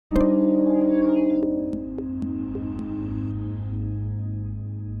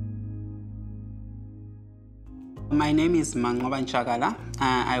My name is Mangoba Nchagala.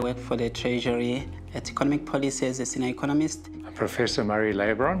 I work for the Treasury at Economic Policy as a senior economist. I'm Professor Murray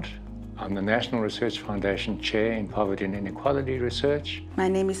Leibrand. I'm the National Research Foundation Chair in Poverty and Inequality Research. My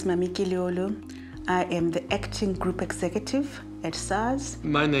name is Mamiki Liolu. I am the Acting Group Executive at SARS.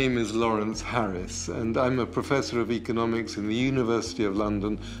 My name is Lawrence Harris, and I'm a Professor of Economics in the University of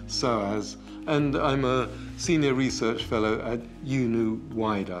London, SOAS, and I'm a Senior Research Fellow at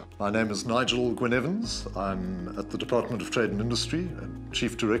UNU-WIDER. My name is Nigel Gwyn-Evans. I'm at the Department of Trade and Industry and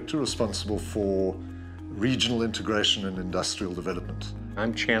Chief Director responsible for regional integration and industrial development.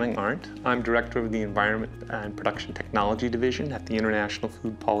 I'm Channing Arndt. I'm Director of the Environment and Production Technology Division at the International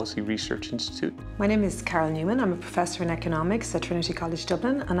Food Policy Research Institute. My name is Carol Newman. I'm a Professor in Economics at Trinity College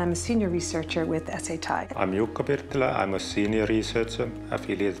Dublin, and I'm a Senior Researcher with SATI. I'm Jukka Pirttilä. I'm a Senior Researcher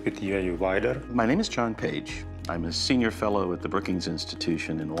affiliated with UNU-WIDER. My name is John Page. I'm a Senior Fellow at the Brookings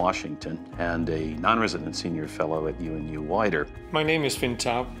Institution in Washington and a non-resident Senior Fellow at UNU-WIDER. My name is Finn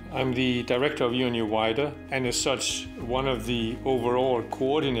Taub. I'm the Director of UNU-WIDER and as such one of the overall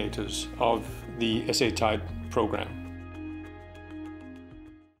coordinators of the SATI program.